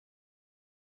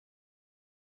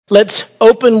Let's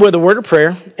open with a word of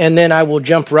prayer, and then I will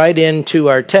jump right into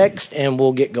our text, and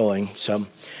we'll get going. So,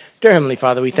 dear Heavenly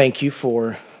Father, we thank you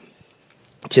for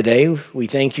today. We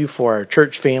thank you for our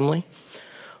church family.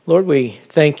 Lord, we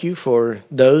thank you for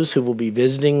those who will be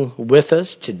visiting with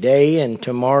us today and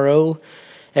tomorrow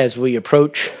as we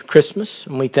approach Christmas.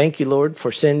 And we thank you, Lord,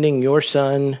 for sending your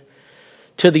Son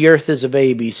to the earth as a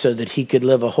baby so that he could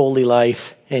live a holy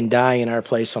life and die in our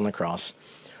place on the cross.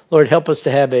 Lord, help us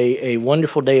to have a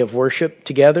wonderful day of worship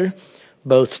together,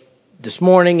 both this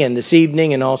morning and this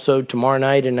evening and also tomorrow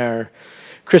night in our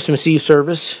Christmas Eve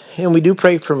service. And we do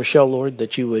pray for Michelle, Lord,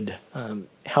 that you would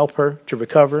help her to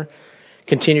recover,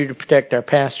 continue to protect our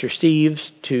pastor, Steve,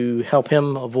 to help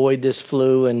him avoid this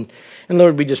flu. And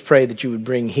Lord, we just pray that you would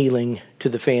bring healing to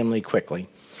the family quickly.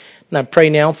 And I pray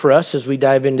now for us as we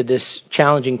dive into this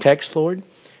challenging text, Lord.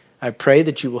 I pray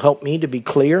that you will help me to be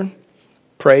clear.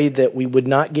 Pray that we would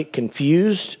not get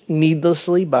confused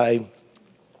needlessly by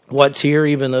what's here,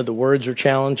 even though the words are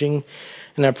challenging.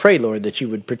 And I pray, Lord, that you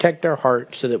would protect our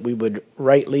hearts so that we would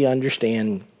rightly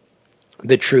understand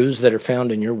the truths that are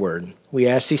found in your word. We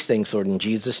ask these things, Lord, in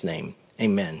Jesus' name.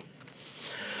 Amen.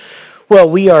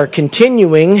 Well, we are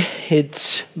continuing.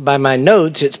 It's by my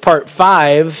notes. It's part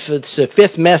 5. It's the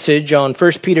 5th message on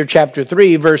 1 Peter chapter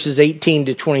 3, verses 18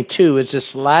 to 22. It's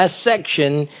this last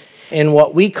section in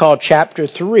what we call chapter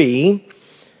 3.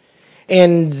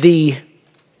 And the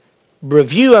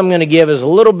review I'm going to give is a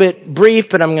little bit brief,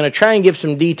 but I'm going to try and give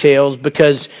some details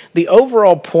because the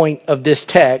overall point of this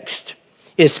text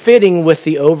is fitting with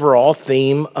the overall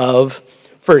theme of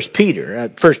 1 Peter.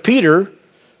 1 Peter,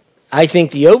 I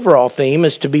think the overall theme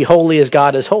is to be holy as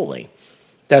God is holy.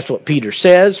 That's what Peter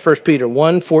says, 1 Peter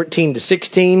 1, 14 to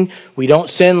 16. We don't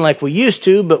sin like we used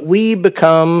to, but we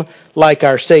become like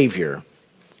our Savior.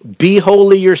 Be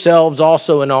holy yourselves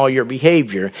also in all your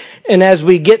behavior. And as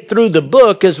we get through the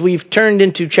book, as we've turned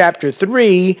into chapter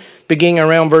 3, beginning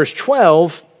around verse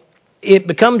 12, it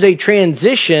becomes a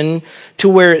transition to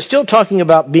where it's still talking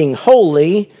about being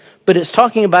holy, but it's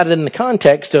talking about it in the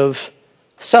context of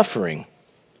suffering.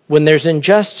 When there's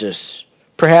injustice,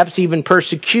 perhaps even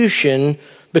persecution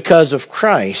because of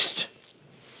Christ.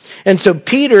 And so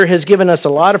Peter has given us a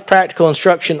lot of practical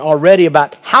instruction already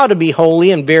about how to be holy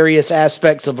in various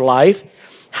aspects of life,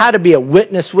 how to be a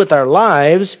witness with our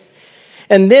lives.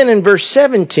 And then in verse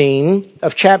 17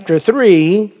 of chapter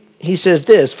 3, he says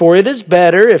this, "For it is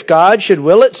better, if God should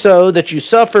will it so, that you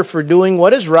suffer for doing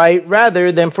what is right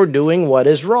rather than for doing what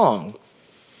is wrong."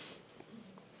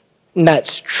 And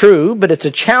that's true, but it's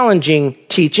a challenging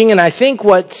teaching, and I think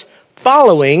what's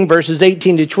following, verses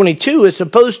 18 to 22, is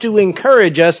supposed to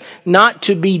encourage us not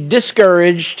to be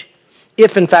discouraged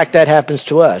if, in fact, that happens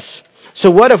to us.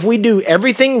 So what if we do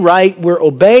everything right, we're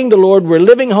obeying the Lord, we're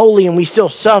living holy, and we still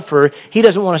suffer? He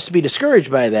doesn't want us to be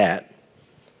discouraged by that.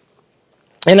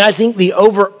 And I think the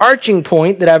overarching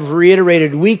point that I've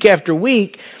reiterated week after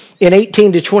week in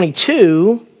 18 to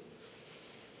 22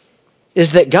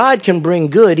 is that God can bring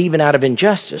good even out of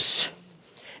injustice.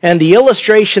 And the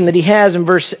illustration that he has in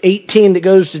verse 18 that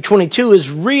goes to 22 is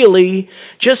really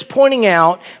just pointing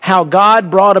out how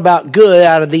God brought about good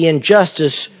out of the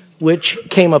injustice which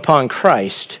came upon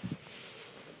Christ.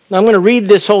 Now I'm going to read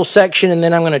this whole section and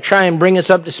then I'm going to try and bring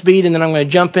us up to speed and then I'm going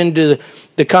to jump into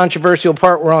the controversial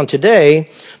part we're on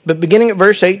today. But beginning at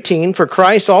verse 18, "For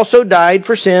Christ also died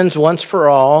for sins once for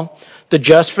all, the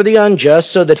just for the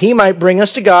unjust, so that he might bring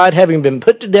us to God, having been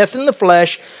put to death in the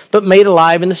flesh, but made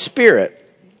alive in the Spirit.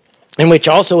 In which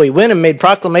also he went and made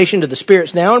proclamation to the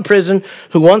spirits now in prison,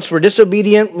 who once were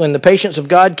disobedient when the patience of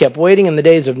God kept waiting in the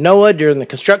days of Noah during the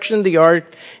construction of the ark,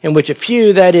 in which a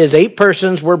few, that is, 8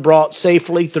 persons, were brought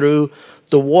safely through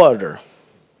the water."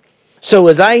 So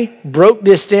as I broke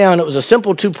this down, it was a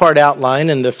simple 2-part outline.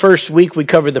 And the first week we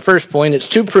covered the first point. It's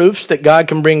 2 proofs that God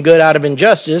can bring good out of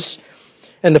injustice.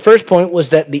 And the first point was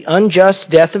that the unjust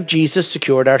death of Jesus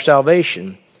secured our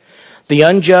salvation. The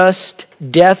unjust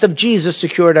death of Jesus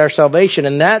secured our salvation,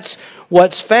 and that's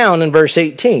what's found in verse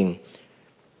 18.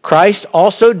 Christ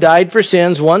also died for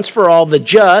sins once for all, the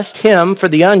just, him, for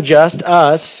the unjust,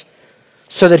 us,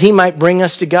 so that he might bring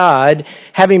us to God,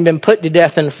 having been put to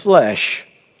death in flesh.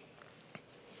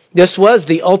 This was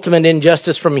the ultimate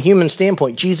injustice from a human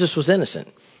standpoint. Jesus was innocent.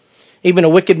 Even a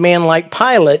wicked man like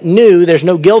Pilate knew there's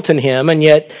no guilt in him, and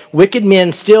yet wicked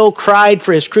men still cried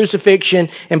for his crucifixion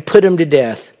and put him to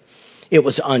death. It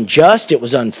was unjust. It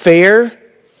was unfair.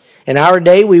 In our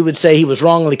day, we would say he was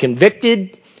wrongly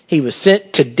convicted. He was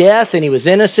sent to death and he was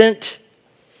innocent.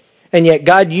 And yet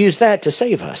God used that to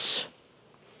save us.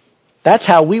 That's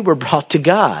how we were brought to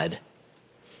God.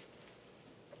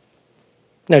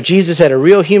 Now, Jesus had a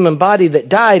real human body that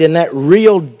died, and that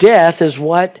real death is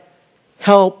what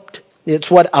it's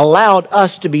what allowed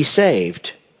us to be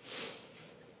saved.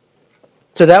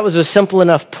 So that was a simple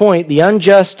enough point. The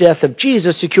unjust death of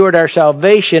Jesus secured our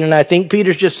salvation, and I think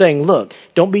Peter's just saying, look,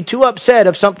 don't be too upset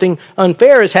if something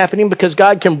unfair is happening, because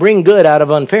God can bring good out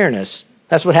of unfairness.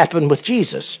 That's what happened with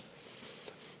Jesus.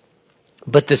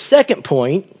 But the second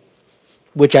point,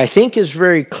 which I think is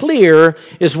very clear,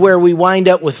 is where we wind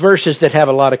up with verses that have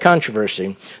a lot of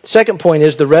controversy. The second point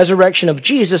is the resurrection of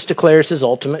Jesus declares his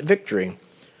ultimate victory.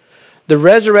 The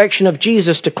resurrection of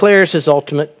Jesus declares his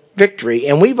ultimate victory.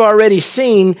 And we've already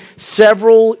seen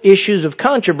several issues of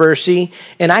controversy,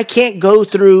 and I can't go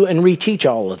through and reteach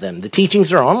all of them. The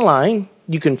teachings are online.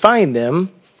 You can find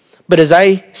them. But as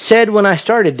I said when I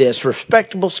started this,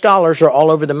 respectable scholars are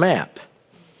all over the map.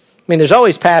 I mean, there's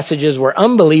always passages where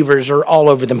unbelievers are all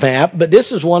over the map, but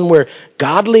this is one where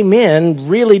godly men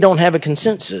really don't have a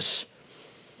consensus.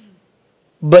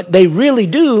 But they really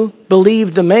do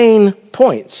believe the main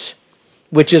points,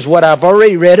 which is what I've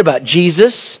already read about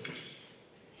Jesus,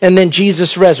 and then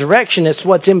Jesus' resurrection. It's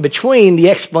what's in between, the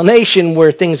explanation,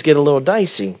 where things get a little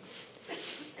dicey.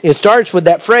 It starts with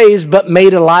that phrase, but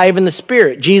made alive in the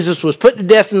Spirit. Jesus was put to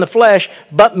death in the flesh,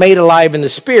 but made alive in the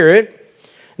Spirit.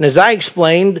 And as I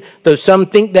explained, though some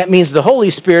think that means the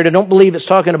Holy Spirit, I don't believe it's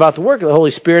talking about the work of the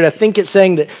Holy Spirit. I think it's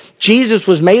saying that Jesus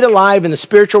was made alive in the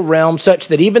spiritual realm, such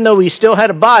that even though he still had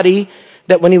a body,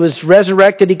 that when he was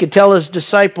resurrected, he could tell his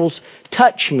disciples,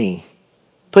 touch me,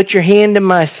 put your hand in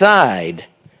my side.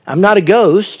 I'm not a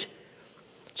ghost.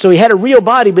 So he had a real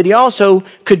body, but he also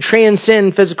could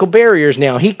transcend physical barriers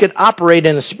now. He could operate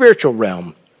in the spiritual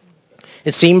realm.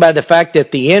 It's seen by the fact that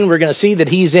at the end we're going to see that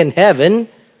he's in heaven.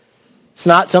 It's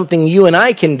not something you and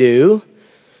I can do.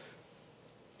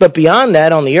 But beyond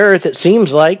that, on the earth, it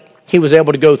seems like he was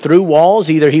able to go through walls.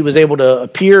 Either he was able to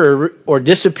appear or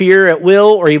disappear at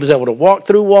will, or he was able to walk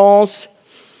through walls.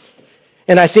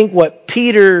 And I think what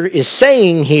Peter is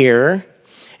saying here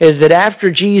is that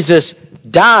after Jesus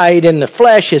died in the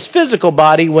flesh, his physical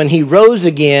body, when he rose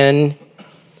again,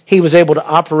 he was able to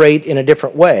operate in a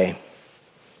different way.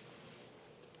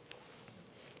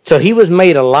 So he was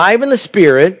made alive in the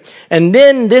Spirit, and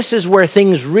then this is where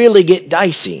things really get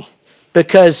dicey.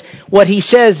 Because what he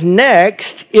says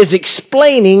next is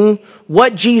explaining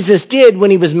what Jesus did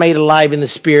when he was made alive in the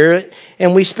Spirit,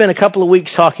 and we spent a couple of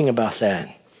weeks talking about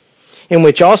that. In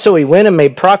which also he went and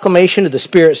made proclamation to the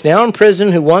spirits now in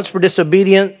prison who once were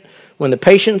disobedient, when the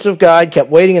patience of God kept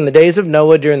waiting in the days of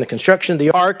Noah during the construction of the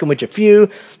ark, in which a few,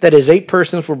 that is 8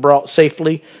 persons, were brought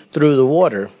safely through the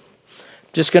water.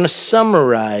 Just going to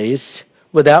summarize,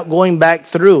 without going back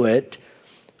through it,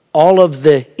 all of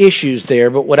the issues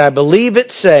there. But what I believe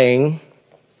it's saying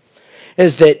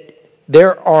is that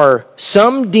there are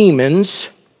some demons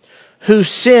who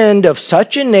sinned of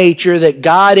such a nature that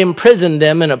God imprisoned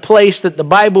them in a place that the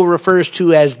Bible refers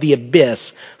to as the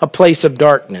abyss, a place of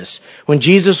darkness. When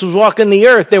Jesus was walking the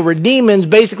earth, there were demons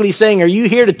basically saying, are you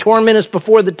here to torment us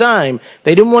before the time?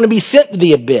 They didn't want to be sent to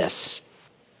the abyss.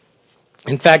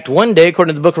 In fact, one day,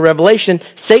 according to the book of Revelation,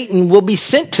 Satan will be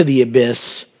sent to the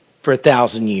abyss for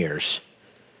 1,000 years.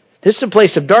 This is a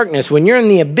place of darkness. When you're in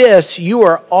the abyss, you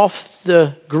are off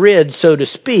the grid, so to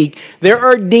speak. There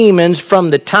are demons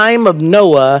from the time of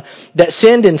Noah that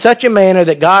sinned in such a manner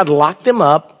that God locked them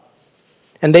up,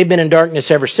 and they've been in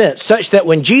darkness ever since. Such that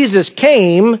when Jesus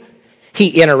came,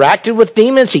 he interacted with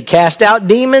demons, he cast out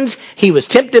demons, he was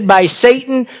tempted by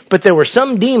Satan, but there were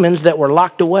some demons that were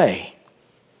locked away.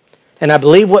 And I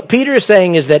believe what Peter is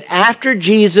saying is that after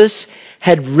Jesus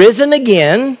had risen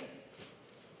again,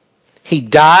 he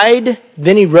died,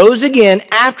 then he rose again.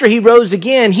 After he rose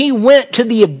again, he went to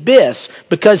the abyss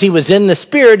because he was in the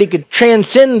Spirit. He could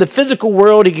transcend the physical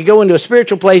world. He could go into a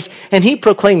spiritual place, and he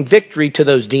proclaimed victory to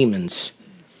those demons.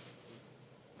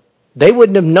 They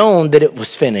wouldn't have known that it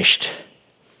was finished.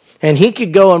 And he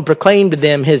could go and proclaim to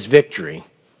them his victory.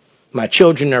 My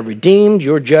children are redeemed.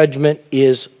 Your judgment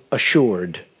is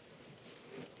assured.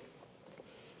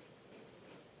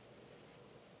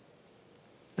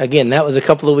 Again, that was a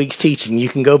couple of weeks teaching. You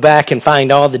can go back and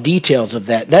find all the details of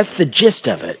that. That's the gist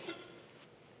of it.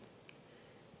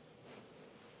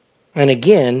 And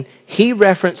again, he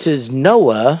references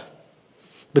Noah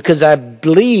because I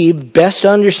believe, best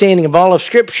understanding of all of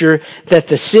Scripture, that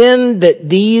the sin that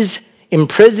these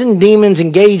imprisoned demons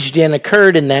engaged in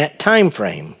occurred in that time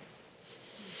frame.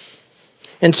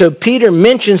 And so Peter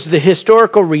mentions the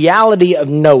historical reality of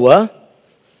Noah.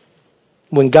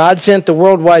 When God sent the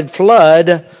worldwide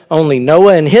flood, only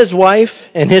Noah and his wife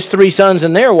and his 3 sons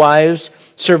and their wives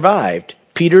survived.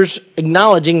 Peter's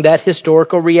acknowledging that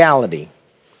historical reality.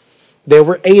 There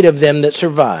were 8 of them that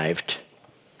survived.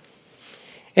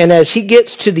 And as he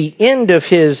gets to the end of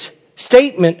his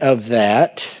statement of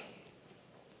that,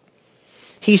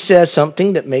 he says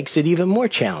something that makes it even more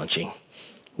challenging,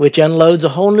 which unloads a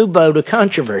whole new boat of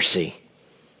controversy.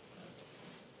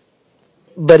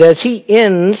 But as he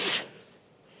ends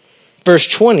verse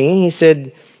 20, he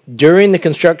said, during the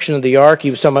construction of the ark, he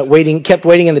was talking about kept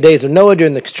waiting in the days of Noah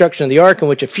during the construction of the ark, in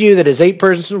which a few, that is 8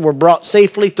 persons, were brought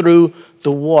safely through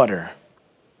the water.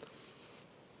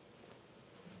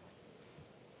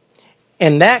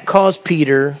 And that caused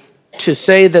Peter to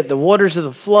say that the waters of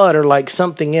the flood are like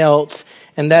something else,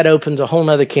 and that opens a whole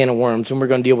other can of worms, and we're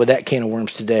going to deal with that can of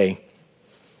worms today.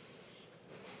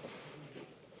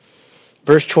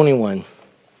 Verse 21.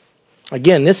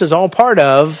 Again, this is all part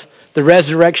of the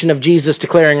resurrection of Jesus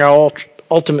declaring our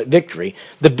ultimate victory.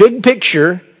 The big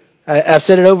picture, I've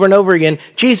said it over and over again,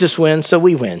 Jesus wins, so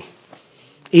we win.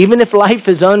 Even if life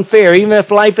is unfair, even if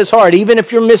life is hard, even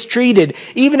if you're mistreated,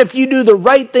 even if you do the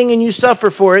right thing and you suffer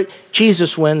for it,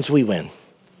 Jesus wins, we win.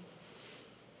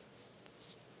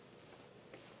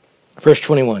 Verse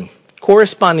 21.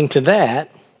 Corresponding to that,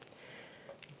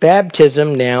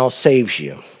 baptism now saves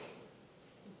you.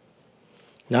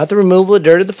 Not the removal of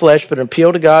dirt of the flesh, but an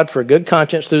appeal to God for a good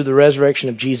conscience through the resurrection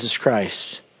of Jesus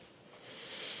Christ.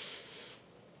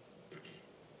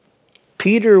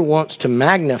 Peter wants to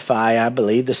magnify, I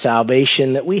believe, the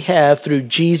salvation that we have through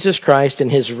Jesus Christ and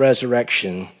his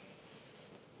resurrection.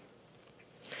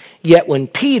 Yet when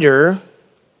Peter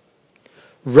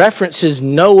references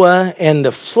Noah and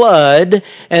the flood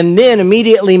and then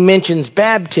immediately mentions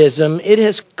baptism, it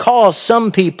has caused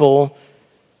some people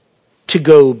to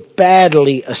go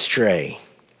badly astray,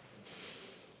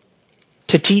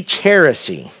 to teach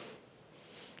heresy,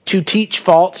 to teach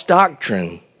false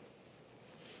doctrine.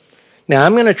 Now,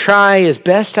 I'm going to try as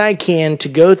best I can to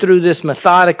go through this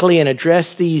methodically and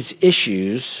address these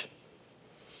issues.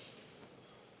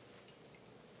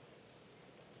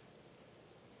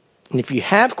 And if you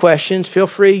have questions, feel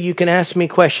free. You can ask me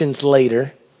questions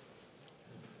later.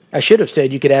 I should have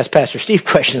said you could ask Pastor Steve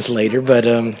questions later, but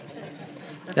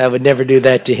I would never do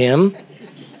that to him.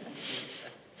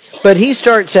 But he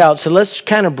starts out, so let's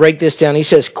kind of break this down. He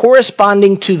says,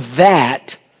 corresponding to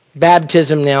that,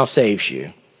 baptism now saves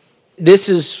you. This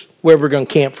is where we're going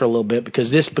to camp for a little bit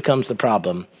because this becomes the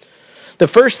problem. The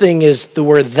first thing is the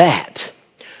word that.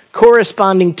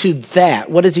 Corresponding to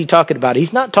that. What is he talking about?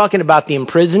 He's not talking about the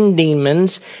imprisoned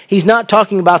demons. He's not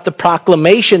talking about the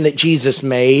proclamation that Jesus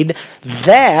made.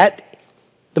 That,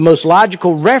 the most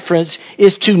logical reference,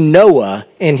 is to Noah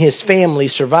and his family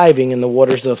surviving in the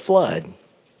waters of the flood.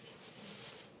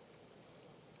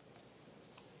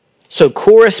 So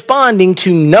corresponding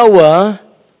to Noah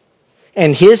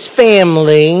and his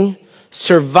family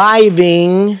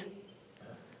surviving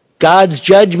God's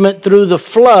judgment through the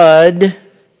flood,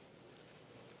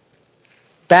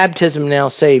 baptism now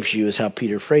saves you, is how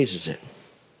Peter phrases it.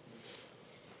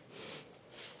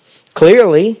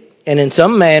 Clearly, and in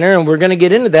some manner, and we're going to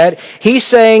get into that, he's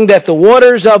saying that the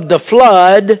waters of the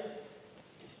flood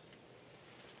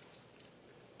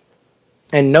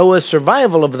and Noah's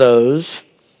survival of those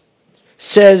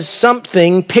says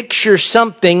something, pictures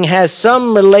something, has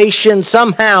some relation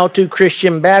somehow to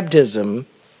Christian baptism.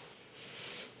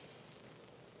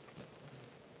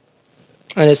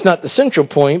 And it's not the central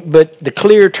point, but the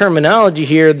clear terminology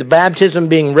here, the baptism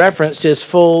being referenced is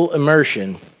full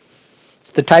immersion.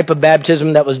 It's the type of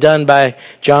baptism that was done by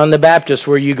John the Baptist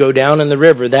where you go down in the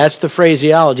river. That's the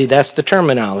phraseology, that's the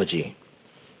terminology.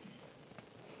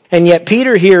 And yet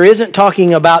Peter here isn't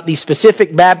talking about the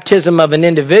specific baptism of an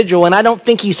individual, and I don't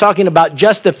think he's talking about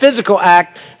just the physical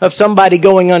act of somebody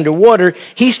going underwater.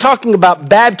 He's talking about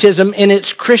baptism in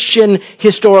its Christian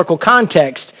historical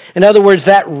context. In other words,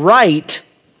 that rite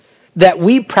that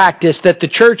we practice, that the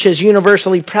church has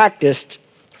universally practiced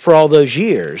for all those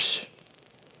years.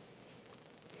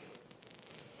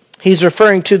 He's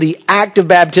referring to the act of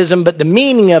baptism, but the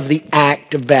meaning of the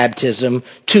act of baptism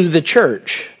to the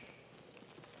church.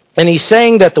 And he's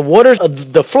saying that the waters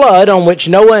of the flood on which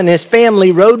Noah and his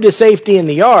family rode to safety in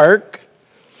the ark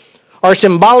are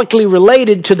symbolically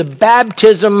related to the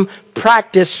baptism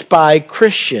practiced by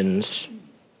Christians.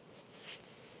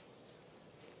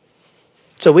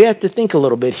 So we have to think a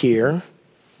little bit here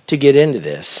to get into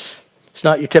this. It's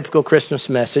not your typical Christmas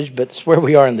message, but it's where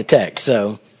we are in the text,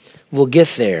 so we'll get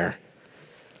there.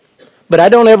 But I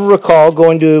don't ever recall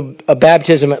going to a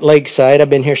baptism at Lakeside. I've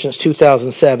been here since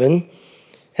 2007.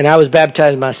 And I was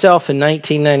baptized myself in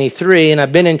 1993, and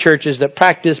I've been in churches that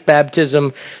practice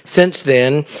baptism since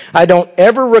then. I don't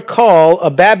ever recall a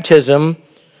baptism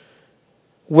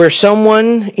where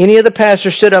any of the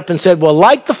pastors stood up and said, well,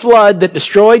 like the flood that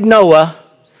destroyed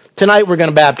Noah, tonight we're going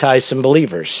to baptize some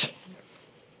believers.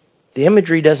 The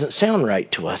imagery doesn't sound right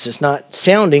to us. It's not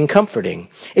sounding comforting.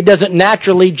 It doesn't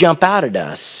naturally jump out at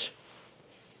us.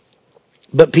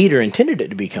 But Peter intended it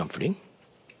to be comforting.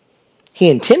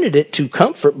 He intended it to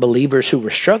comfort believers who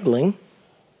were struggling.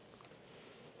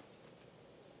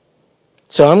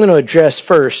 So I'm going to address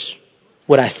first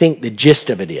what I think the gist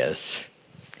of it is,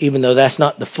 even though that's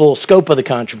not the full scope of the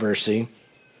controversy.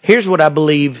 Here's what I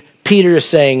believe Peter is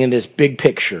saying in this big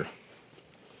picture.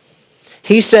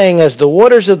 He's saying as the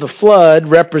waters of the flood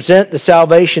represent the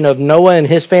salvation of Noah and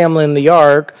his family in the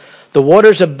ark, the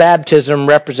waters of baptism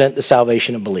represent the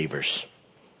salvation of believers.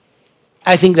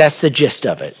 I think that's the gist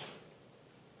of it.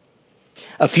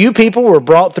 A few people were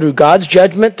brought through God's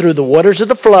judgment through the waters of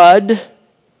the flood,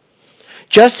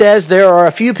 just as there are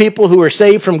a few people who are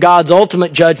saved from God's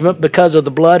ultimate judgment because of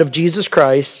the blood of Jesus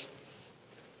Christ.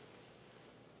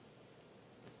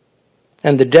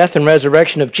 And the death and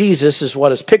resurrection of Jesus is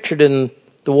what is pictured in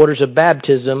the waters of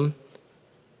baptism,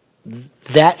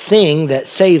 that thing that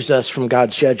saves us from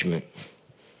God's judgment.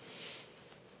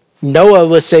 Noah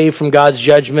was saved from God's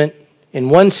judgment in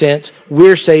one sense.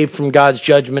 We're saved from God's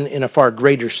judgment in a far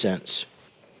greater sense.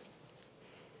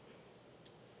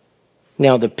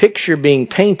 Now, the picture being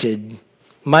painted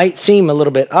might seem a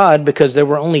little bit odd because there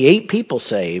were only 8 people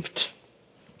saved.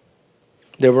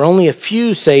 There were only a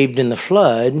few saved in the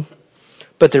flood.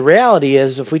 But the reality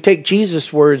is, if we take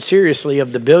Jesus' words seriously,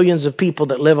 of the billions of people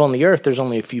that live on the earth, there's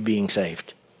only a few being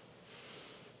saved.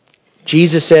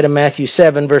 Jesus said in Matthew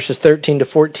 7, verses 13 to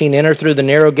 14, enter through the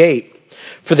narrow gate.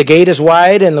 For the gate is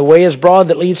wide and the way is broad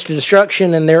that leads to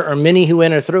destruction, and there are many who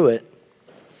enter through it.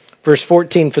 Verse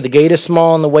 14, for the gate is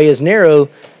small and the way is narrow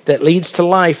that leads to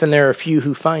life, and there are few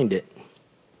who find it.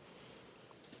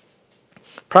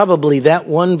 Probably that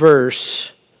one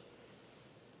verse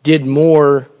did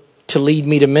more to lead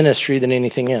me to ministry than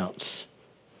anything else.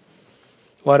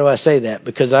 Why do I say that?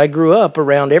 Because I grew up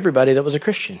around everybody that was a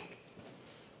Christian.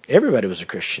 Everybody was a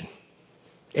Christian.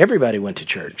 Everybody went to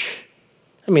church.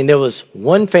 I mean, there was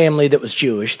one family that was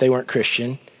Jewish. They weren't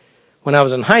Christian. When I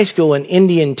was in high school, an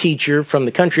Indian teacher from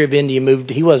the country of India moved.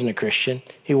 He wasn't a Christian.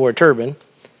 He wore a turban.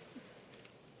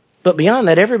 But beyond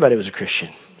that, everybody was a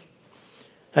Christian.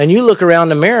 And you look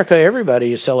around America,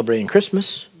 everybody is celebrating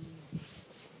Christmas.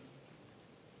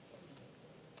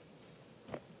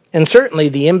 And certainly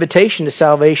the invitation to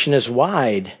salvation is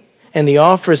wide and the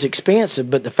offer is expansive,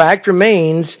 but the fact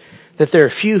remains that there are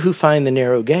few who find the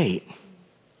narrow gate.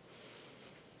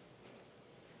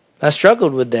 I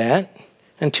struggled with that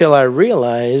until I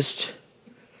realized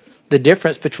the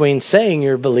difference between saying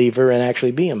you're a believer and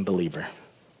actually being a believer.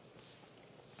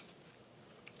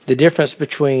 The difference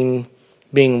between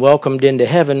being welcomed into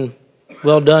heaven,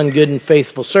 well done, good and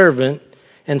faithful servant,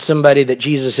 and somebody that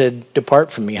Jesus said,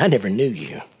 depart from me, I never knew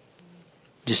you.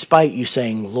 Despite you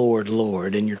saying, Lord,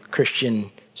 Lord, in your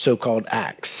Christian so-called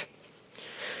acts.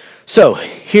 So,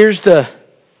 here's the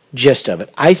gist of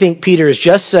it. I think Peter is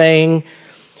just saying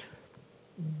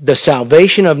the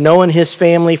salvation of Noah and his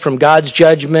family from God's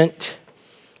judgment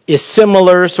is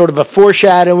similar, sort of a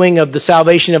foreshadowing of the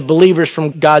salvation of believers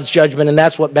from God's judgment, and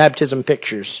that's what baptism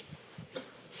pictures.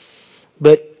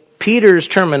 But Peter's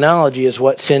terminology is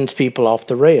what sends people off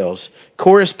the rails.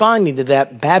 Corresponding to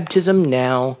that, baptism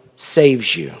now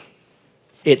saves you.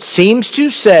 It seems to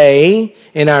say,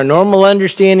 in our normal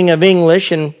understanding of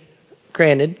English, and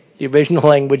granted, the original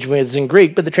language is in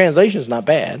Greek, but the translation is not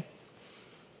bad.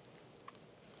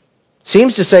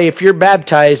 Seems to say if you're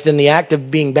baptized, then the act of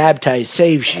being baptized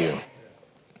saves you.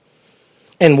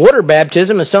 And water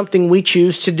baptism is something we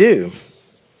choose to do.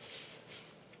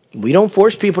 We don't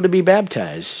force people to be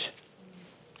baptized.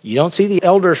 You don't see the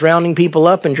elders rounding people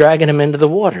up and dragging them into the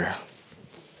water.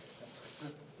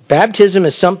 Baptism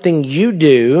is something you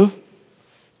do.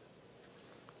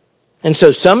 And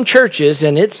so some churches,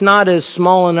 and it's not as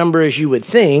small a number as you would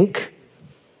think,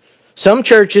 some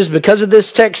churches, because of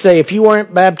this text, say if you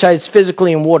weren't baptized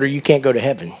physically in water, you can't go to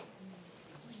heaven.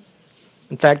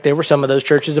 In fact, there were some of those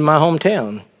churches in my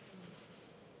hometown,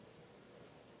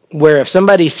 where if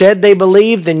somebody said they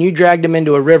believed, then you dragged them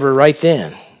into a river right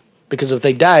then. Because if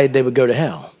they died, they would go to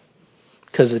hell.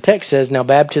 Because the text says, now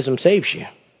baptism saves you.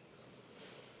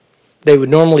 They would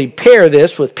normally pair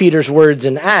this with Peter's words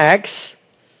in Acts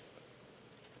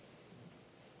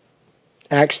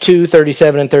 2,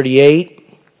 37 and 38.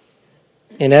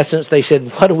 In essence, they said,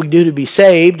 what do we do to be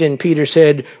saved? And Peter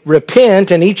said, repent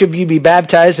and each of you be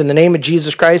baptized in the name of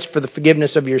Jesus Christ for the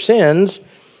forgiveness of your sins.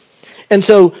 And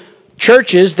so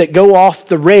churches that go off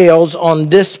the rails on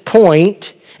this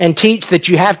point and teach that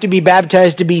you have to be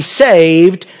baptized to be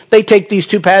saved, they take these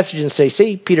two passages and say,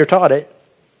 see, Peter taught it.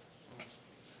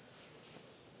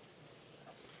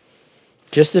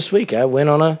 Just this week, I went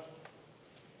on a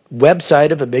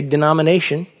website of a big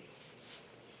denomination,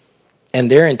 and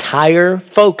their entire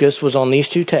focus was on these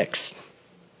two texts.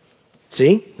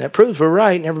 See, that proves we're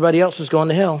right and everybody else is going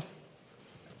to hell.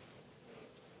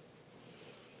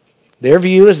 Their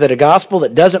view is that a gospel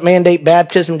that doesn't mandate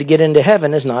baptism to get into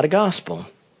heaven is not a gospel.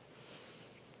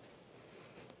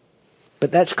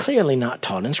 But that's clearly not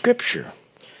taught in Scripture.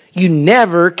 You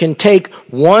never can take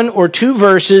one or two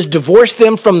verses, divorce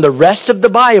them from the rest of the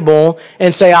Bible,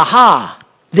 and say, aha,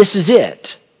 this is it.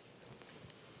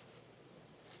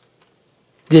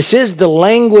 This is the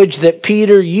language that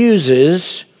Peter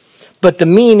uses, but the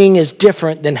meaning is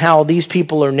different than how these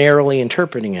people are narrowly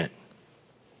interpreting it.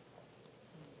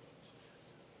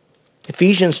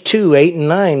 Ephesians 2, 8 and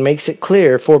 9 makes it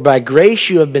clear, for by grace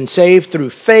you have been saved through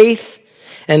faith,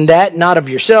 and that not of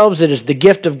yourselves, it is the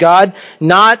gift of God,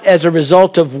 not as a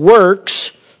result of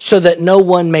works, so that no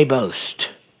one may boast.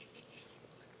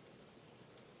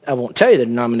 I won't tell you the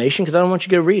denomination because I don't want you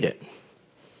to go read it.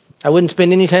 I wouldn't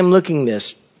spend any time looking at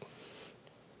this.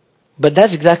 But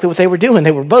that's exactly what they were doing.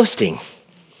 They were boasting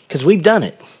because we've done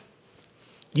it.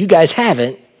 You guys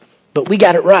haven't, but we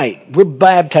got it right. We're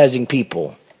baptizing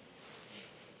people.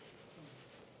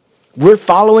 We're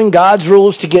following God's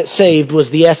rules to get saved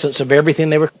was the essence of everything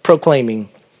they were proclaiming.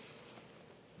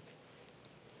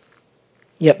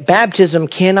 Yet baptism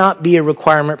cannot be a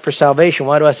requirement for salvation.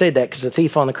 Why do I say that? Because the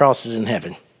thief on the cross is in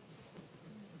heaven.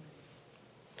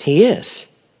 He is.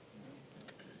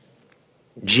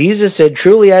 Jesus said,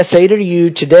 truly I say to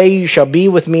you, today you shall be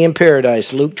with me in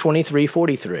paradise. Luke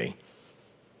 23:43.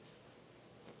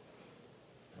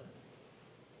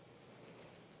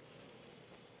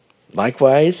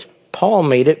 Likewise, Paul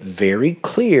made it very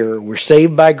clear. We're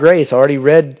saved by grace. I already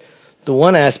read the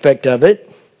one aspect of it.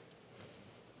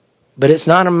 But it's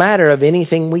not a matter of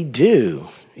anything we do.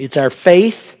 It's our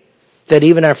faith, that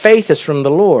even our faith is from the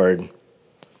Lord.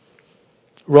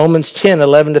 Romans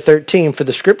 10:11-13. For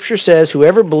the Scripture says,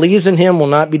 whoever believes in him will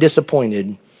not be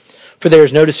disappointed. For there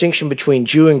is no distinction between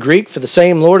Jew and Greek, for the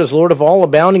same Lord is Lord of all,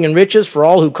 abounding in riches for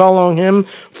all who call on him.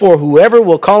 For whoever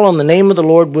will call on the name of the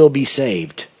Lord will be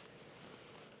saved.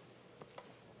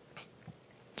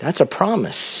 That's a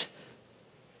promise.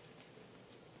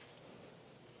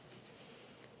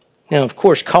 Now, of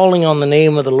course, calling on the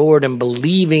name of the Lord and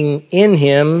believing in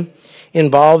him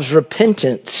involves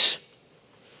repentance.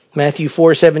 Matthew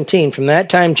 4:17. From that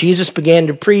time, Jesus began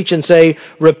to preach and say,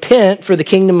 repent, for the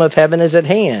kingdom of heaven is at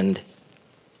hand.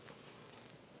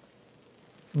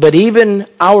 But even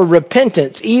our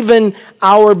repentance, even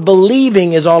our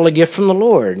believing is all a gift from the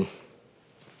Lord.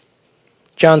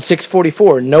 John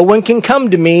 6:44. No one can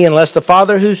come to me unless the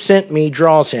Father who sent me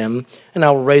draws him, and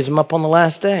I will raise him up on the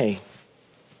last day.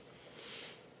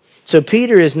 So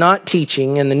Peter is not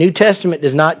teaching, and the New Testament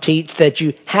does not teach that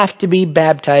you have to be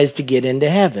baptized to get into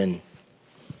heaven.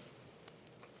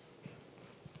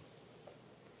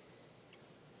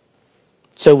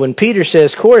 So when Peter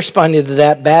says, corresponding to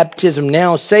that, baptism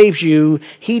now saves you,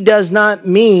 he does not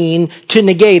mean to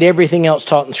negate everything else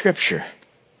taught in Scripture.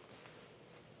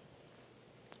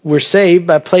 We're saved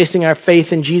by placing our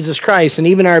faith in Jesus Christ, and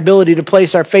even our ability to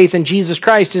place our faith in Jesus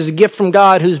Christ is a gift from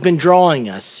God who's been drawing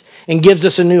us and gives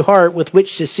us a new heart with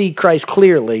which to see Christ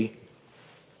clearly.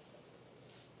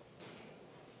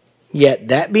 Yet,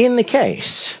 that being the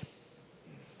case,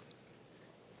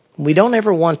 we don't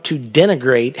ever want to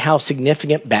denigrate how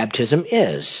significant baptism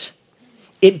is.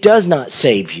 It does not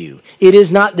save you. It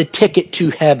is not the ticket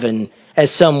to heaven,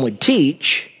 as some would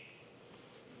teach.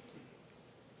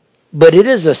 But it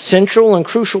is a central and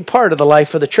crucial part of the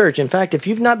life of the church. In fact, if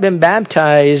you've not been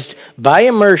baptized by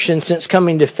immersion since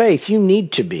coming to faith, you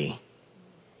need to be.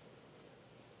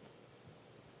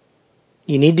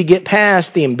 You need to get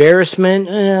past the embarrassment,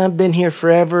 I've been here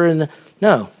forever.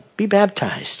 No, be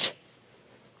baptized.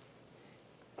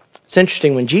 It's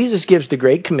interesting, when Jesus gives the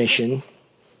Great Commission,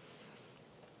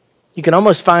 you can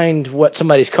almost find what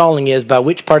somebody's calling is by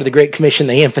which part of the Great Commission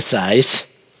they emphasize.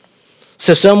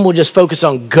 So some will just focus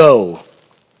on go.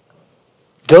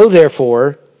 Go,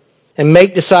 therefore, and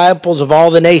make disciples of all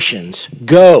the nations.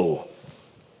 Go.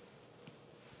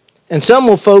 And some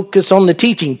will focus on the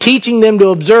teaching. Teaching them to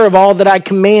observe all that I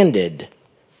commanded.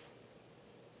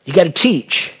 You got to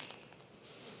teach.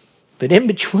 But in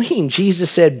between,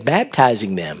 Jesus said,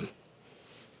 baptizing them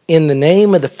in the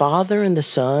name of the Father and the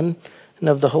Son and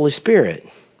of the Holy Spirit.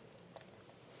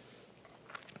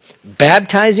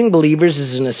 Baptizing believers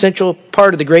is an essential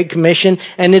part of the Great Commission,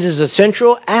 and it is a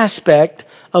central aspect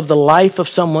of the life of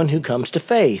someone who comes to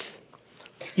faith.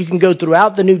 You can go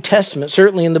throughout the New Testament,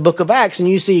 certainly in the book of Acts, and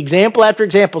you see example after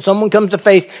example. Someone comes to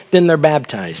faith, then they're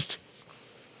baptized.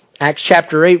 Acts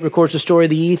chapter 8 records the story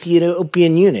of the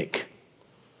Ethiopian eunuch.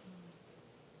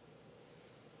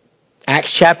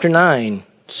 Acts chapter 9,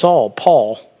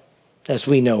 Paul, as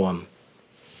we know him.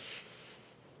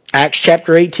 Acts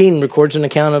chapter 18 records an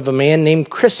account of a man named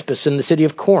Crispus in the city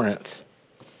of Corinth.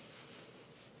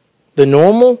 The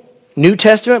normal New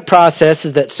Testament process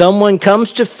is that someone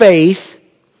comes to faith,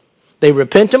 they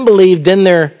repent and believe, then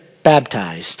they're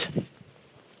baptized.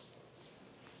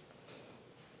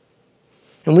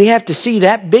 And we have to see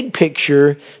that big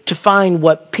picture to find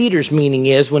what Peter's meaning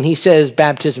is when he says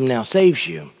baptism now saves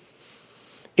you.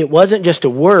 It wasn't just a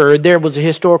word, there was a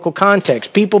historical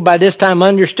context. People by this time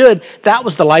understood that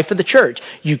was the life of the church.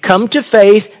 You come to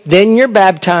faith, then you're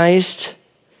baptized,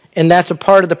 and that's a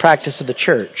part of the practice of the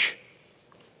church.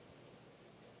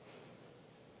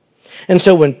 And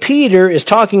so when Peter is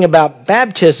talking about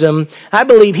baptism, I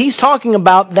believe he's talking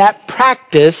about that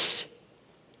practice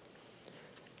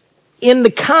in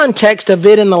the context of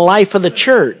it in the life of the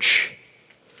church.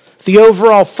 The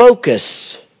overall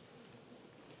focus.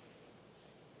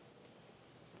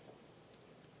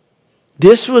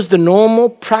 This was the normal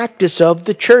practice of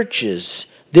the churches.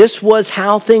 This was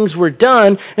how things were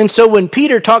done. And so when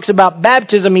Peter talks about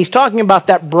baptism, he's talking about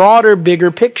that broader,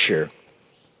 bigger picture.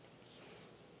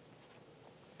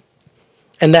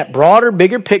 And that broader,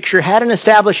 bigger picture had an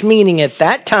established meaning at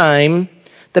that time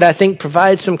that I think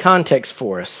provides some context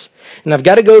for us. And I've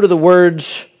got to go to the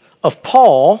words of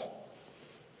Paul.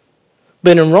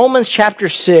 But in Romans chapter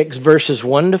 6, verses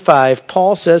 1 to 5,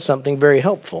 Paul says something very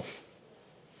helpful.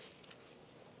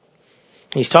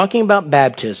 He's talking about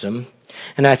baptism,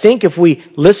 and I think if we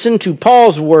listen to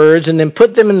Paul's words and then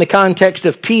put them in the context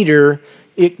of Peter,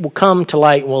 it will come to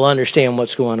light and we'll understand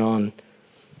what's going on.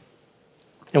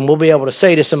 And we'll be able to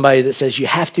say to somebody that says you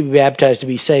have to be baptized to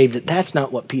be saved, that that's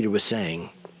not what Peter was saying.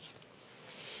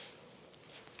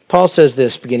 Paul says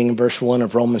this, beginning in verse 1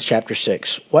 of Romans chapter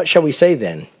 6. What shall we say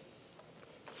then?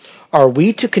 Are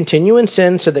we to continue in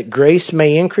sin so that grace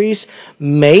may increase?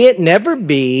 May it never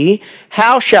be.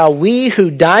 How shall we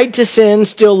who died to sin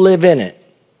still live in it?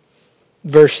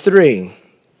 Verse 3.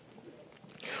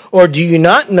 Or do you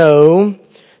not know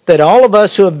that all of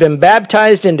us who have been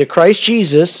baptized into Christ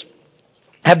Jesus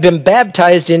have been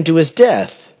baptized into his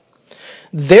death?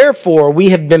 Therefore,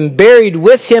 we have been buried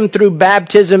with him through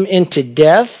baptism into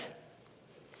death,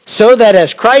 so that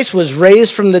as Christ was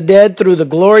raised from the dead through the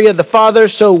glory of the Father,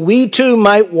 so we too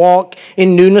might walk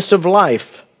in newness of life.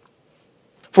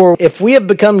 For if we have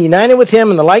become united with him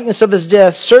in the likeness of his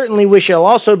death, certainly we shall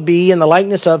also be in the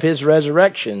likeness of his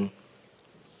resurrection.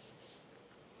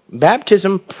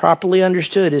 Baptism, properly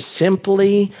understood, is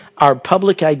simply our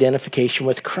public identification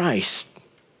with Christ.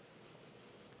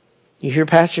 You hear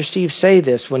Pastor Steve say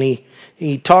this when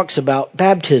he talks about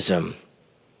baptism.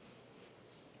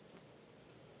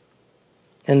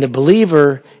 And the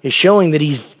believer is showing that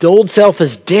the old self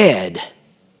is dead.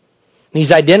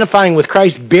 He's identifying with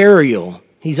Christ's burial.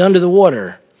 He's under the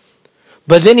water.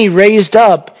 But then he raised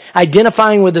up,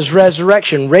 identifying with his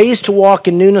resurrection, raised to walk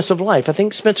in newness of life. I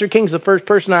think Spencer King's the first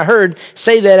person I heard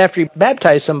say that after he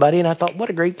baptized somebody, and I thought, what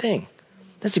a great thing.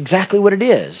 That's exactly what it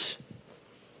is.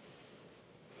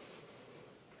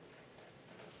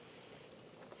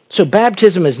 So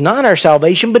baptism is not our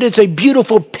salvation, but it's a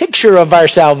beautiful picture of our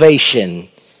salvation.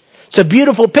 It's a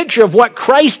beautiful picture of what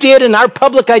Christ did and our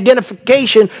public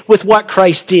identification with what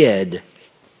Christ did.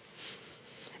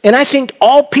 And I think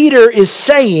all Peter is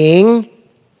saying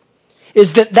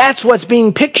is that that's what's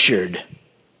being pictured.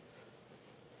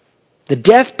 The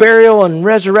death, burial, and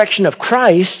resurrection of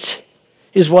Christ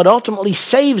is what ultimately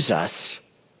saves us.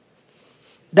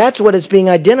 That's what it's being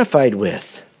identified with.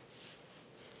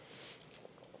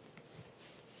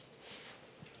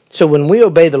 So when we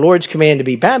obey the Lord's command to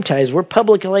be baptized, we're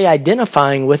publicly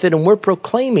identifying with it and we're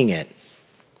proclaiming it.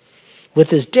 With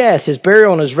his death, his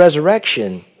burial, and his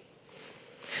resurrection.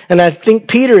 And I think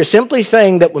Peter is simply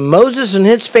saying that when Moses and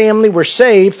his family were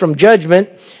saved from judgment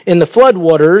in the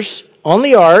floodwaters on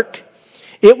the ark,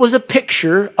 it was a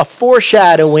picture, a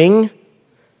foreshadowing,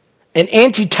 an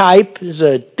antitype is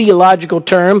a theological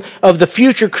term, of the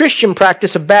future Christian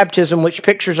practice of baptism, which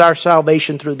pictures our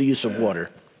salvation through the use of water.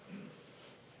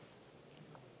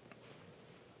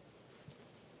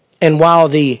 And while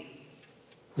the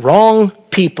wrong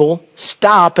people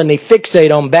stop and they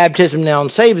fixate on baptism now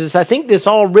and saves us, I think this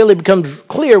all really becomes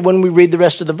clear when we read the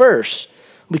rest of the verse.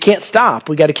 We can't stop.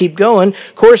 We got to keep going.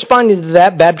 Corresponding to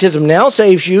that, baptism now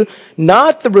saves you,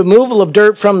 not the removal of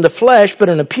dirt from the flesh, but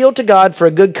an appeal to God for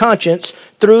a good conscience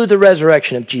through the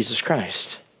resurrection of Jesus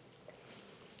Christ.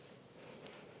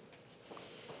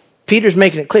 Peter's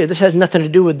making it clear this has nothing to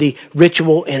do with the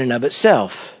ritual in and of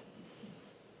itself.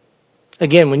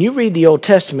 Again, when you read the Old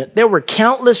Testament, there were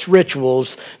countless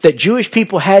rituals that Jewish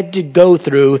people had to go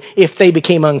through if they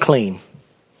became unclean.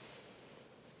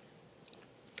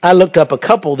 I looked up a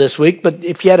couple this week, but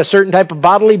if you had a certain type of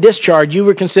bodily discharge, you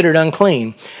were considered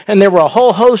unclean. And there were a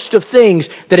whole host of things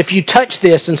that if you touched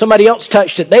this and somebody else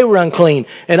touched it, they were unclean.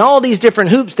 And all these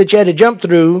different hoops that you had to jump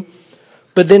through.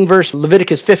 But then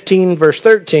Leviticus 15, verse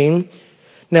 13,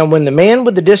 now when the man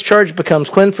with the discharge becomes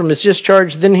cleansed from his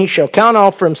discharge, then he shall count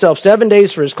off for himself 7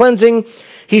 days for his cleansing.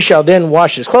 He shall then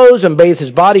wash his clothes and bathe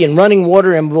his body in running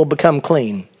water and will become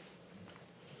clean.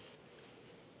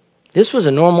 This was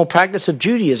a normal practice of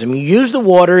Judaism. You use the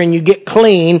water and you get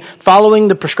clean following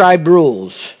the prescribed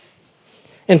rules.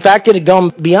 In fact, it had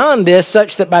gone beyond this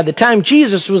such that by the time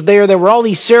Jesus was there were all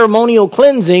these ceremonial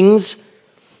cleansings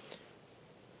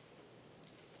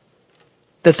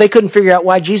that they couldn't figure out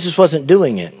why Jesus wasn't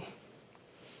doing it.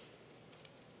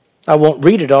 I won't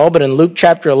read it all, but in Luke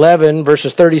chapter 11,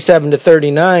 verses 37 to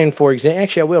 39, for example,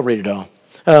 actually I will read it all.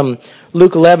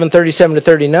 Luke 11, 37 to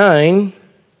 39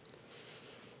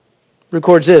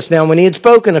 records this. Now when he had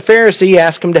spoken, a Pharisee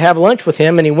asked him to have lunch with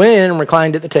him, and he went in and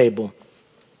reclined at the table.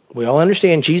 We all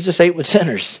understand Jesus ate with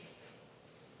sinners.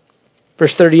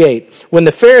 Verse 38, when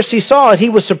the Pharisee saw it, he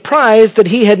was surprised that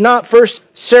he had not first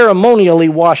ceremonially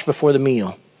washed before the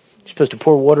meal. You're supposed to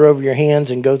pour water over your hands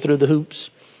and go through the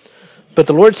hoops. But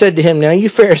the Lord said to him, now you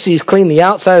Pharisees clean the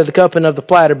outside of the cup and of the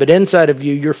platter, but inside of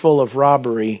you, you're full of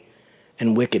robbery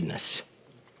and wickedness.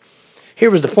 Here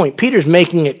was the point. Peter's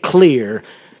making it clear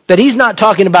that he's not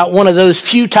talking about one of those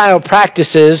futile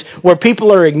practices where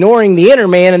people are ignoring the inner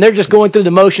man and they're just going through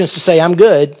the motions to say, I'm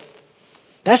good.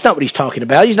 That's not what he's talking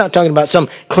about. He's not talking about some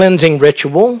cleansing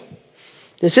ritual.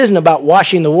 This isn't about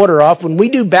washing the water off. When we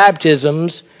do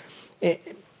baptisms, and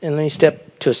let me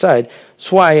step to a side,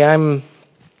 that's why I'm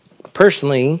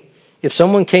personally, if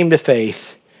someone came to faith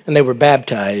and they were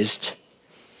baptized,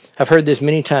 I've heard this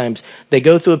many times, they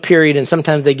go through a period and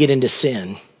sometimes they get into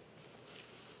sin.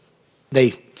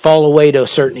 They fall away to a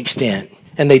certain extent,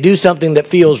 and they do something that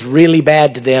feels really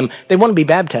bad to them. They want to be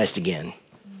baptized again.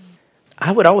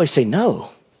 I would always say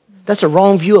no. That's a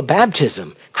wrong view of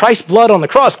baptism. Christ's blood on the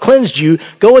cross cleansed you.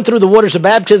 Going through the waters of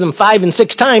baptism 5 and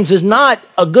 6 times is not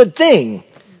a good thing.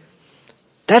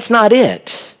 That's not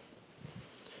it.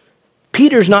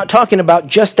 Peter's not talking about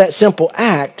just that simple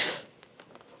act.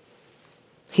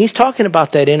 He's talking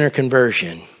about that inner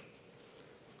conversion.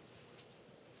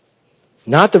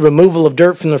 Not the removal of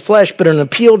dirt from the flesh, but an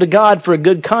appeal to God for a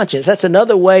good conscience. That's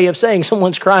another way of saying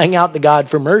someone's crying out to God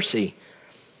for mercy.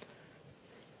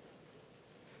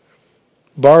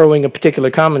 Borrowing a particular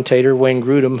commentator, Wayne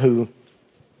Grudem, who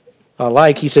I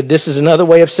like, he said, this is another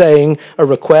way of saying a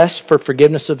request for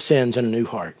forgiveness of sins and a new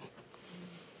heart.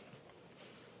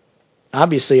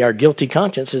 Obviously, our guilty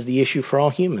conscience is the issue for all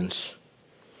humans.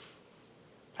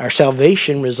 Our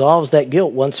salvation resolves that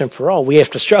guilt once and for all. We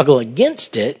have to struggle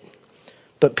against it,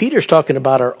 but Peter's talking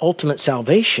about our ultimate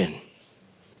salvation.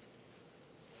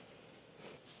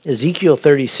 Ezekiel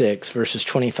 36, verses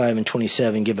 25 and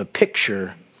 27 give a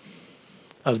picture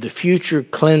of the future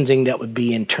cleansing that would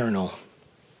be internal.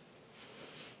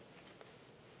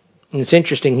 And it's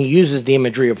interesting, he uses the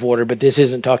imagery of water, but this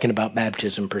isn't talking about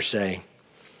baptism per se.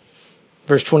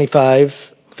 Verse 25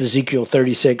 of Ezekiel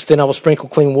 36, then I will sprinkle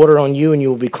clean water on you, and you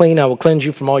will be clean. I will cleanse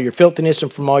you from all your filthiness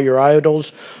and from all your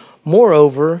idols.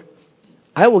 Moreover,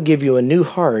 I will give you a new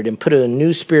heart and put a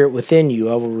new spirit within you.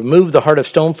 I will remove the heart of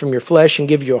stone from your flesh and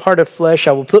give you a heart of flesh.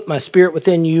 I will put my spirit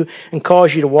within you and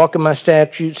cause you to walk in my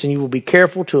statutes, and you will be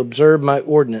careful to observe my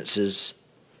ordinances.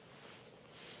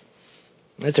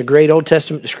 That's a great Old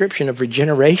Testament description of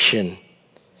regeneration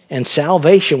and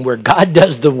salvation where God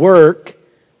does the work.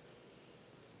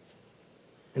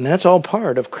 And that's all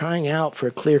part of crying out for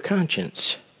a clear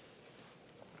conscience.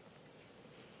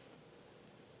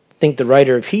 I think the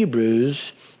writer of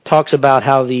Hebrews talks about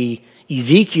how the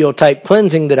Ezekiel type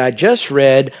cleansing that I just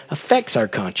read affects our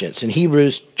conscience. In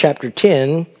Hebrews chapter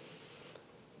 10,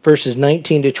 verses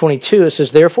 19 to 22, it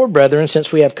says, therefore, brethren,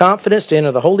 since we have confidence to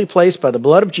enter the holy place by the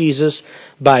blood of Jesus,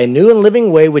 by a new and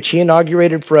living way which he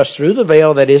inaugurated for us through the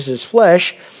veil, that is his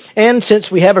flesh, and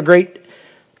since we have a great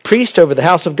priest over the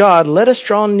house of God, let us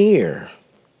draw near,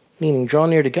 meaning draw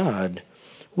near to God,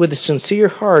 with a sincere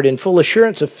heart and full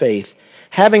assurance of faith,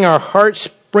 having our hearts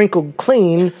sprinkled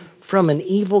clean from an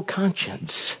evil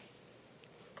conscience.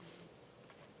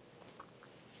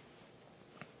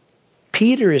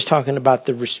 Peter is talking about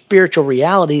the spiritual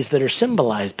realities that are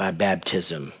symbolized by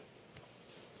baptism.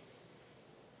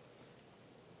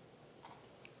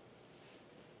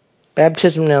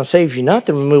 Baptism now saves you, not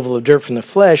the removal of dirt from the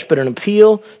flesh, but an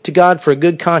appeal to God for a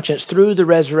good conscience through the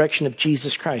resurrection of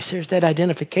Jesus Christ. There's that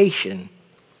identification.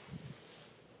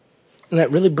 And that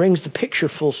really brings the picture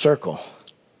full circle.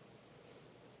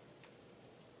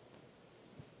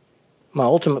 My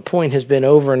ultimate point has been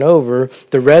over and over,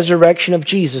 the resurrection of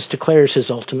Jesus declares his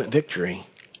ultimate victory.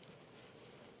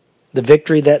 The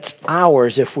victory that's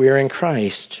ours if we are in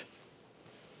Christ.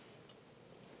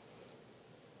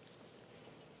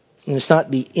 And it's not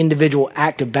the individual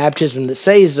act of baptism that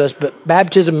saves us, but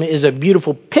baptism is a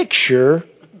beautiful picture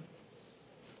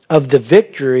of the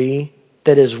victory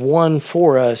that is won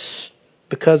for us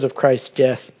because of Christ's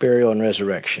death, burial, and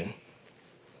resurrection.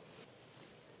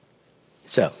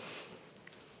 So,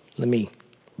 let me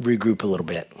regroup a little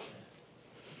bit.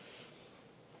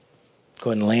 Go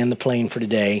ahead and land the plane for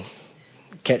today.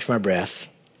 Catch my breath.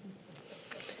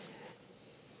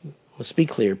 Let's be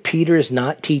clear. Peter is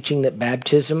not teaching that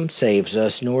baptism saves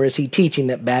us, nor is he teaching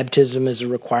that baptism is a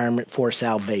requirement for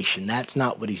salvation. That's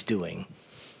not what he's doing.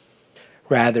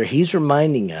 Rather, he's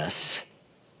reminding us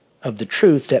of the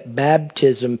truth that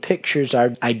baptism pictures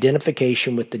our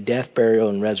identification with the death, burial,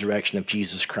 and resurrection of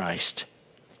Jesus Christ.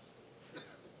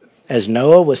 As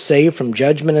Noah was saved from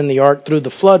judgment in the ark through the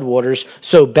flood waters,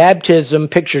 so baptism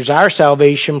pictures our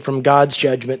salvation from God's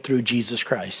judgment through Jesus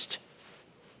Christ.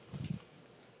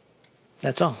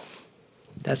 That's all.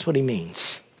 That's what he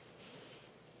means.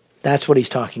 That's what he's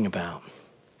talking about.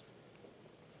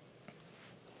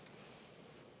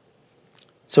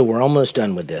 So we're almost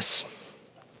done with this.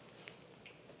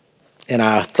 And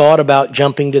I thought about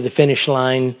jumping to the finish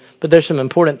line, but there's some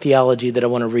important theology that I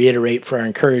want to reiterate for our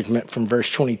encouragement from verse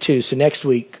 22. So next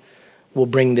week, we'll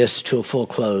bring this to a full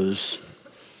close.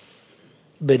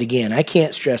 But again, I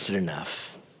can't stress it enough.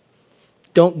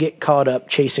 Don't get caught up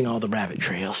chasing all the rabbit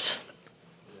trails.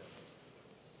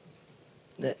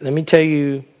 Let me tell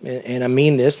you, and I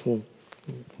mean this,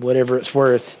 whatever it's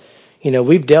worth,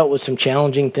 we've dealt with some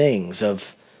challenging things of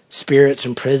spirits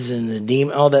in prison, the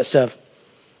demon, all that stuff.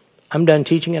 I'm done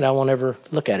teaching it. I won't ever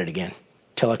look at it again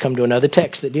till I come to another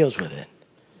text that deals with it.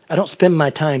 I don't spend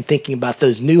my time thinking about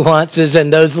those nuances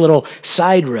and those little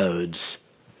side roads.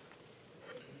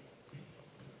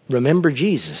 Remember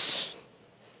Jesus.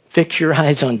 Fix your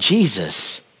eyes on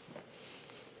Jesus.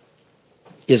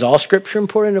 Is all Scripture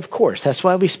important? Of course. That's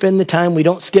why we spend the time. We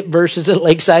don't skip verses at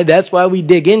Lakeside. That's why we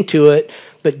dig into it.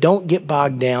 But don't get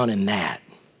bogged down in that.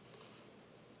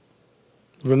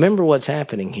 Remember what's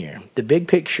happening here. The big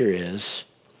picture is,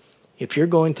 if you're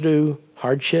going through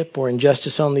hardship or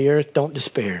injustice on the earth, don't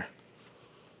despair.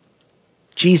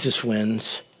 Jesus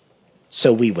wins,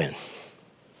 so we win.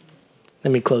 Let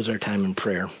me close our time in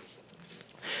prayer.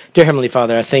 Dear Heavenly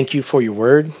Father, I thank you for your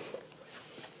word.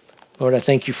 Lord, I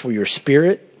thank you for your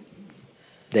Spirit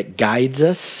that guides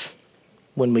us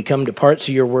when we come to parts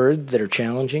of your word that are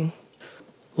challenging.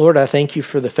 Lord, I thank you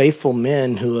for the faithful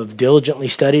men who have diligently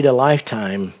studied a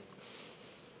lifetime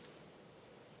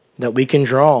that we can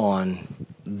draw on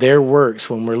their works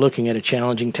when we're looking at a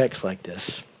challenging text like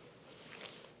this.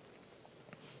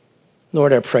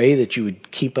 Lord, I pray that you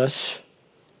would keep us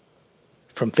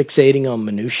from fixating on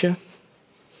minutia.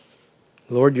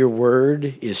 Lord, your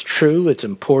word is true. It's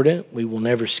important. We will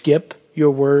never skip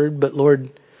your word. But Lord,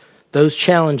 those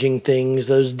challenging things,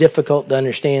 those difficult to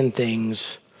understand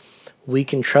things, we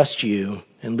can trust you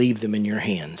and leave them in your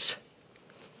hands.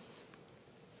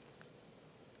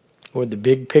 Lord, the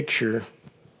big picture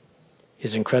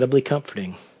is incredibly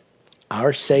comforting.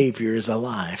 Our Savior is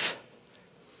alive.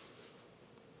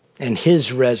 And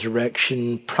his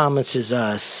resurrection promises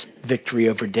us victory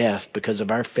over death because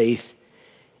of our faith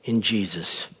in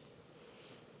Jesus.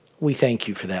 We thank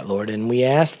you for that, Lord. And we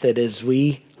ask that as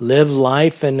we live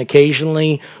life and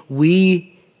occasionally we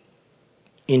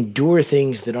endure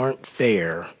things that aren't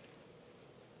fair,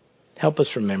 help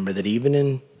us remember that even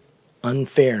in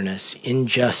unfairness,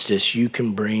 injustice, you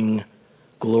can bring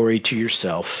glory to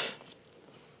yourself.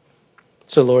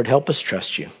 So, Lord, help us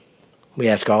trust you. We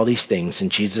ask all these things in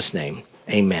Jesus' name.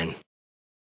 Amen.